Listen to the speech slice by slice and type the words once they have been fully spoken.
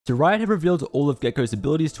So Riot have revealed all of Gekko's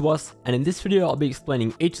abilities to us, and in this video I'll be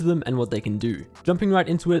explaining each of them and what they can do. Jumping right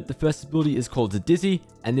into it, the first ability is called Dizzy,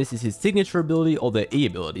 and this is his signature ability or the E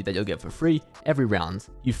ability that you'll get for free every round.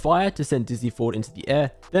 You fire to send Dizzy forward into the air,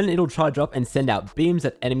 then it'll charge up and send out beams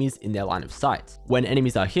at enemies in their line of sight. When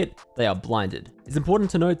enemies are hit, they are blinded. It's important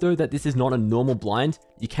to note though that this is not a normal blind,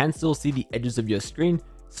 you can still see the edges of your screen,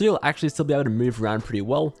 so you'll actually still be able to move around pretty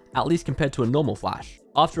well, at least compared to a normal flash.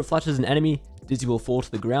 After it flashes an enemy, Dizzy will fall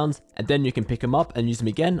to the ground, and then you can pick him up and use him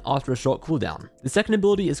again after a short cooldown. The second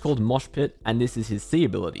ability is called Mosh Pit, and this is his C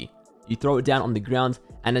ability. You throw it down on the ground,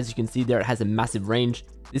 and as you can see there, it has a massive range.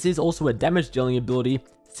 This is also a damage dealing ability,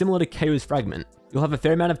 similar to KO's Fragment. You'll have a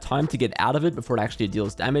fair amount of time to get out of it before it actually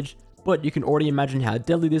deals damage, but you can already imagine how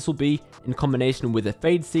deadly this will be in combination with a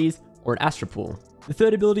Fade Seize or an Astropool. The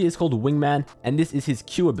third ability is called Wingman, and this is his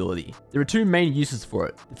Q ability. There are two main uses for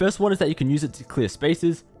it. The first one is that you can use it to clear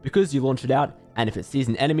spaces, because you launch it out, and if it sees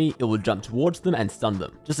an enemy, it will jump towards them and stun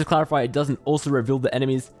them. Just to clarify, it doesn't also reveal the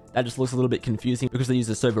enemies, that just looks a little bit confusing because they use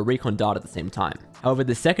the server recon data at the same time. However,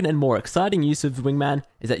 the second and more exciting use of Wingman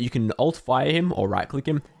is that you can alt fire him or right click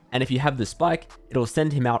him, and if you have the spike, it'll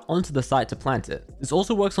send him out onto the site to plant it. This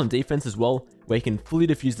also works on defense as well, where you can fully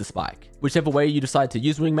defuse the spike. Whichever way you decide to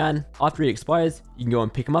use Wingman, after he expires, you can go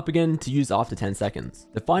and pick him up again to use after 10 seconds.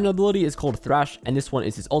 The final ability is called Thrash, and this one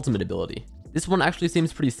is his ultimate ability. This one actually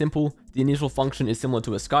seems pretty simple. The initial function is similar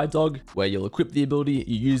to a Skydog, where you'll equip the ability,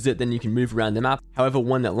 you use it, then you can move around the map. However,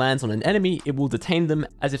 when it lands on an enemy, it will detain them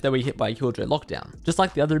as if they were hit by a Killjoy lockdown. Just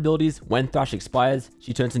like the other abilities, when Thrash expires,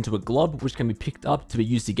 she turns into a glob, which can be picked up to be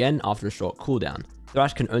used again after a short cooldown.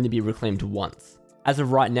 Thrash can only be reclaimed once. As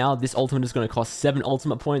of right now, this ultimate is going to cost 7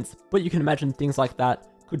 ultimate points, but you can imagine things like that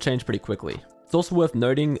could change pretty quickly. It's also worth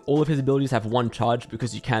noting, all of his abilities have one charge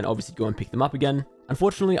because you can obviously go and pick them up again.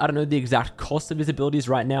 Unfortunately, I don't know the exact cost of his abilities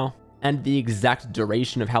right now, and the exact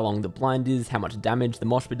duration of how long the blind is, how much damage the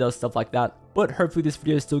mosh pit does, stuff like that, but hopefully this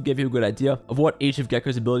video still gave you a good idea of what each of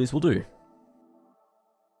Gekko's abilities will do.